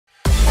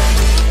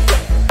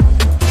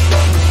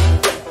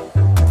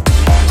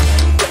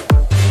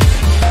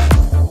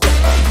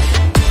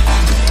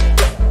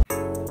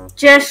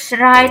Just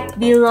right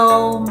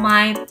below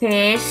my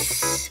page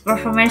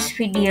performance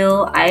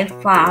video, I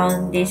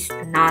found this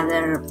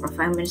another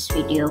performance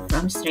video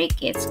from Stray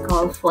Kids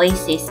called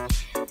Voices.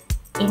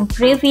 In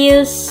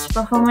previous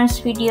performance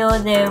video,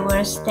 they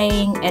were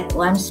staying at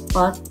one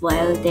spot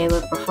while they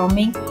were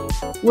performing.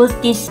 Would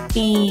this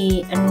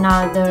be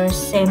another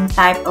same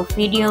type of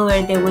video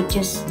where they would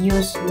just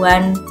use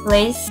one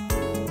place?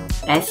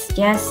 Let's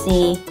just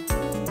see.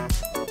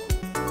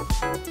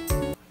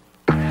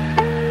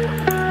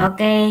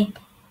 Okay,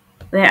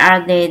 where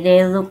are they?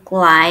 They look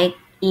like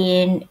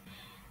in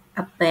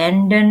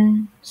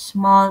abandoned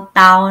small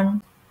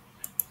town.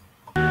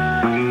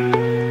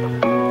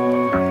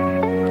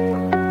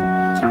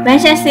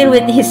 Ben's still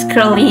with his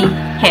curly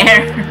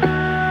hair.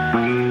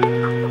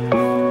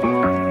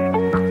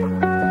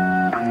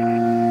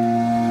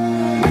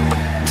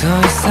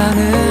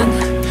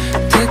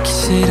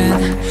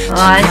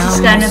 Oh, this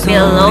is gonna be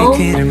a low,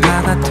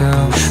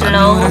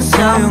 slow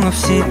song. And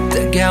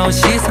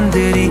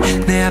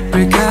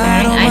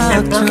eyes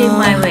are blocking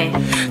my way.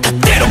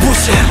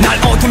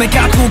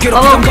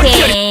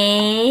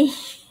 Okay.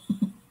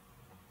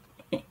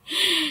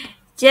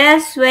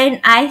 Just when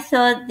I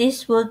thought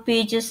this would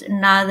be just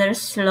another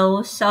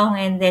slow song,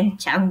 and then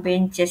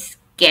Changbin just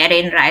get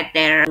in right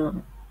there.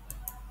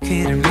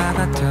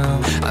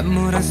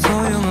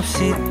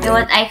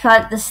 What I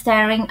thought the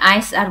staring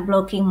eyes are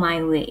blocking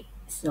my way.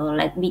 So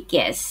let me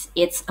guess,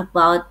 it's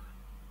about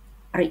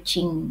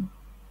reaching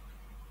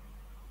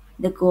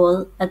the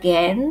goal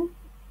again,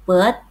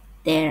 but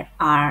there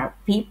are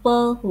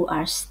people who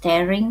are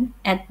staring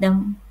at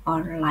them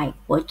or like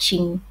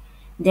watching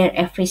their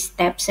every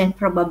steps and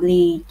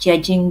probably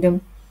judging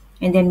them,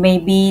 and then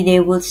maybe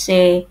they will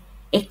say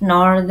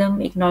ignore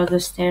them, ignore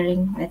the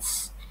staring.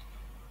 Let's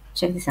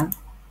check this out.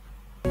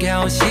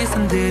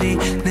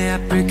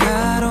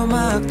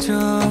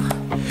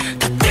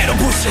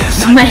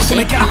 Smash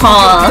it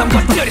all.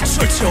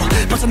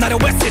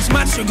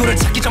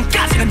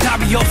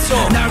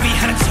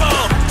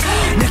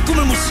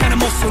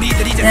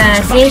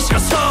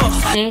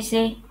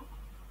 See,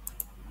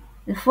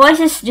 the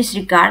voices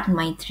disregard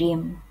my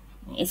dream.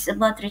 It's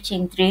about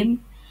reaching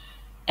dream,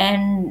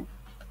 and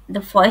the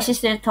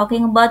voices they're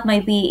talking about,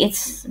 maybe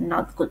it's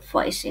not good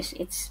voices,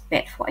 it's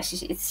bad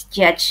voices, it's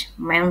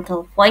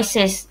judgmental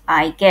voices,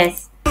 I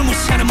guess.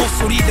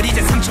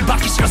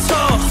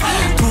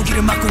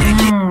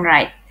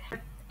 Right.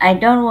 I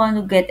don't want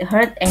to get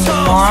hurt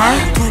anymore.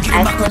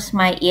 I close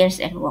my ears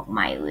and walk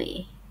my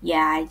way.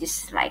 Yeah,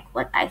 just like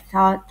what I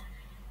thought.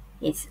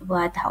 It's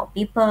about how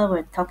people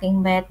were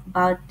talking bad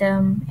about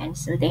them, and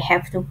so they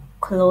have to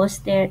close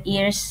their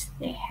ears,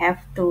 they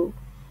have to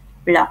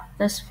block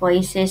those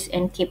voices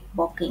and keep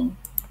walking.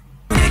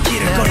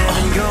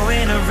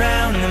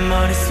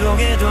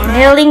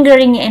 They're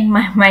lingering in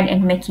my mind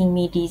and making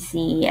me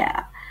dizzy.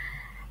 Yeah,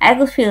 I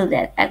could feel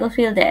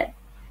that.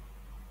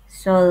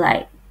 So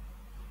like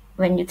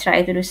when you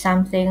try to do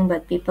something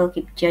but people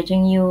keep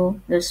judging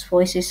you, those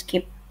voices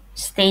keep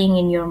staying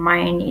in your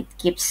mind. It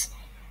keeps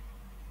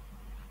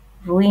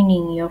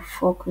ruining your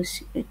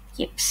focus. It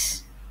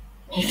keeps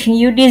making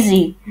you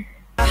dizzy.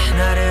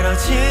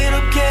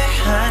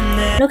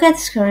 Look at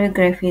this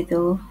choreography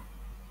though.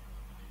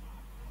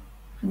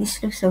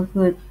 This looks so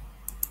good.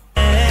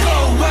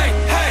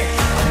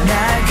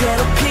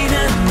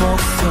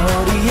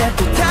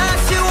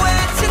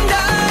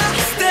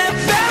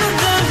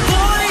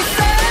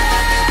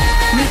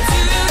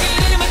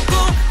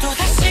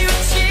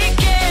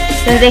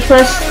 So they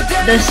close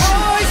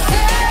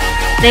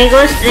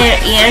their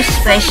ears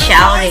by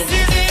shouting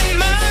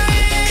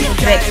to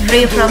break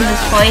free from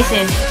those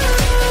voices.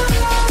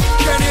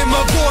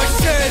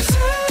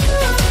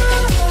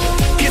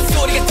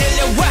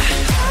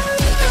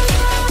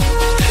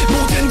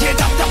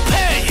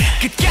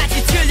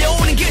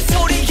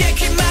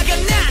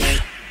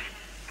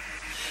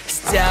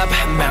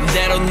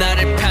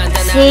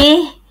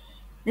 See?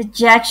 The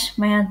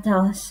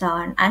judgmental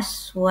song. I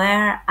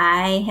swear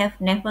I have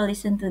never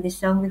listened to this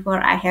song before.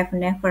 I have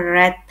never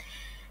read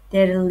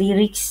the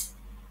lyrics,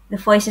 the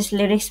voices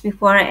lyrics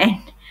before,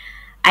 and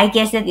I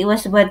guess that it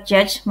was about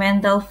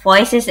judgmental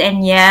voices,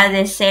 and yeah,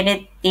 they said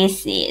that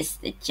this is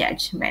the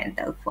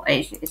judgmental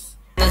voices.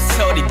 Oh,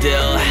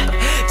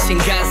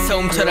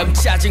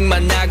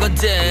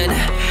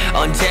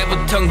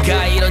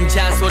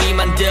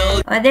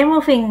 they're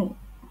moving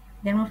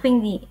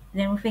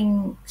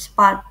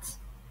spots.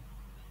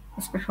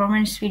 It's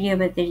performance video,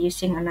 but they're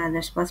using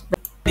another spots.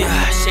 I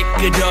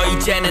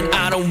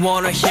don't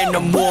wanna hear no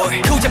more.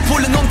 고작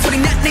불른 엉터리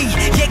난 네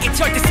얘기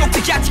절대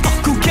속지 않지.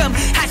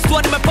 구경할 수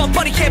없는 말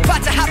뻔뻔히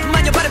해봤자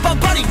하품만 여발에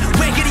뻔뻔히.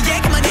 왜 그리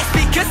얘기만 해?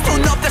 Because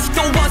돈 없다시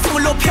또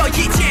원성을 높여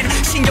이젠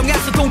신경 안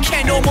써. Don't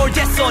care no more.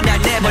 됐어 날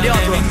내버려.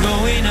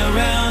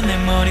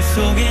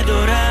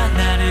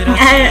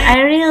 I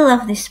really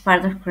love this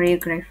part of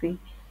choreography.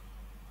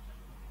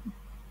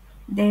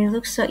 They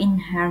look so in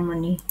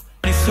harmony.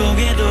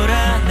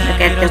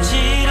 Look at them.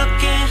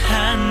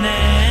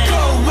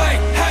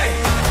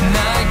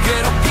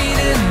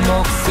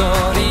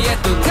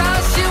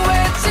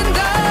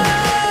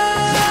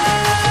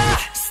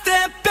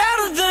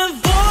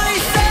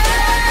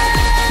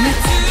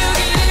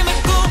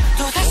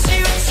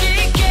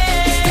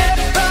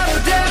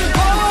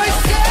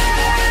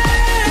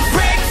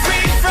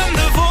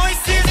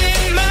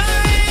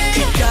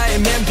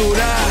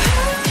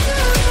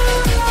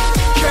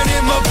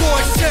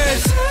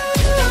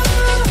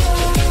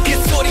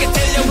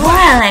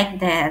 I like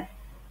that.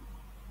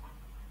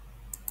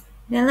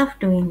 They love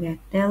doing that.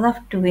 They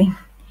love doing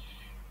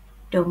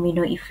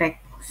domino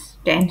effects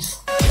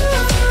dance.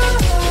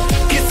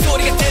 그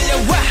소리가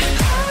들려와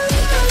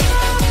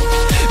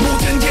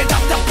모든 게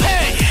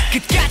답답해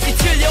끝까지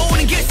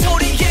들려오는 그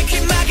소리에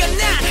귀 막아 난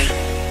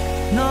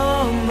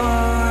No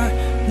more,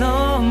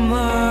 no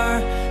more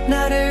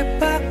나를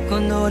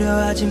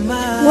바꿔놓으려 하지 마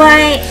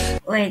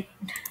Wait.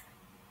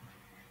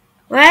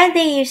 Why are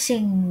they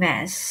using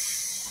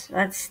mass?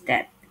 What's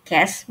that?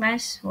 Gas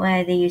mass? Why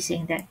are they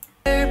using that?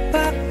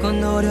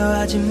 바꿔놓으려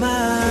하지 마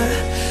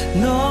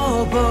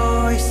No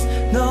voice,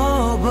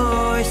 no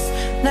voice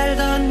날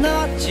더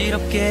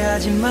너지럽게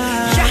하지 마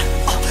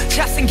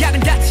자생각은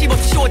다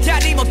집어치워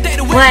다리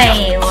멋대로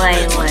해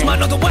속지마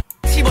너도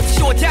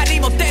집어치워 다리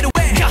멋대로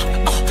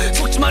해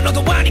속지마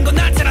너도 아닌 건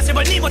알잖아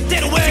제발 네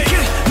멋대로 해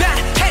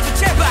그만해줘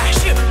제발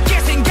쉽게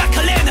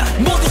생각할래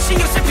난 모두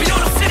신경 쓸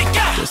필요는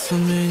없으니까 There's so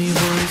many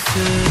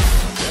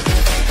voices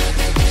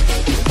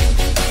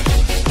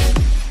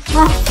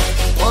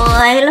Oh,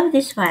 I love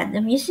this one. The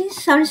music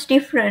sounds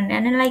different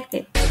and I like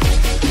it.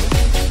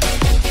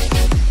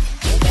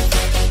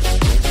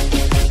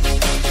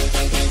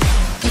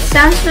 It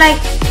sounds like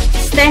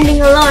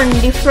standing alone,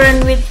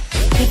 different with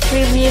the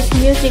previous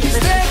music,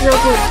 but it's so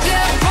good.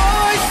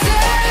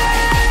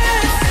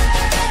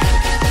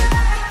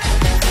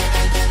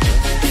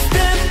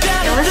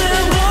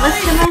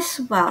 What's the mess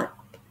about?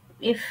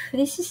 If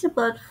this is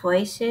about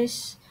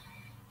voices,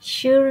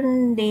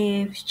 shouldn't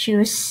they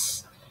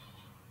choose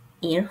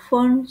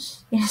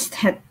earphones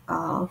instead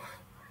of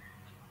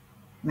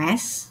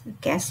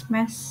gas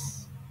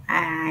mask?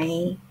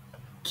 I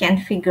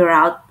can't figure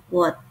out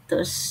what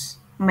those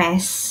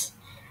masks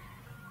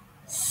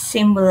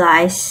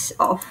symbolize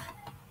of.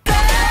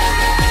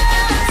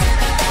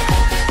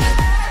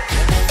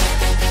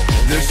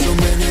 There's so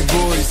many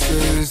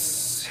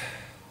voices.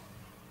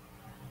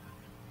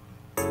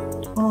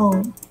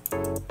 Oh,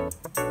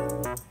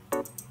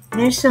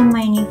 there's so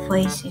many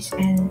voices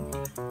and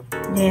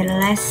their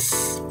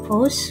last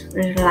pose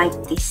were like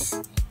this.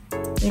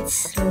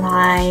 It's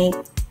like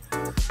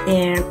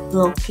they're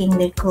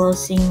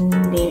closing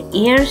their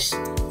ears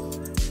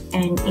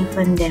and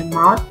even their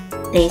mouth.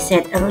 They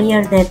said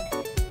earlier that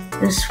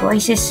those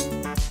voices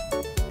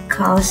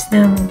cause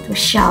them to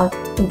shout,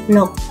 to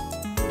block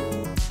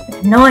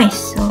the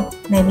noise. So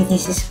maybe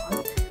this is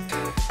what.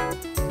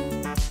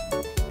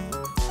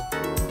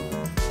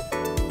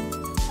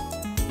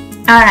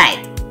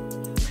 Alright,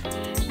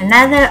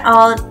 another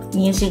old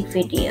music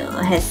video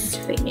has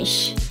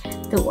finished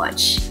to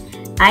watch.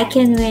 I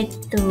can't wait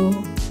to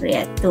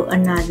react to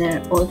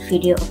another old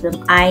video of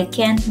them. I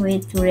can't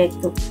wait to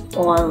react to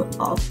all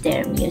of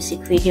their music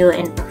video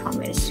and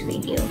performance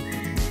video.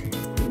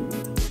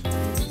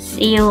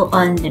 See you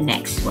on the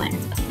next one.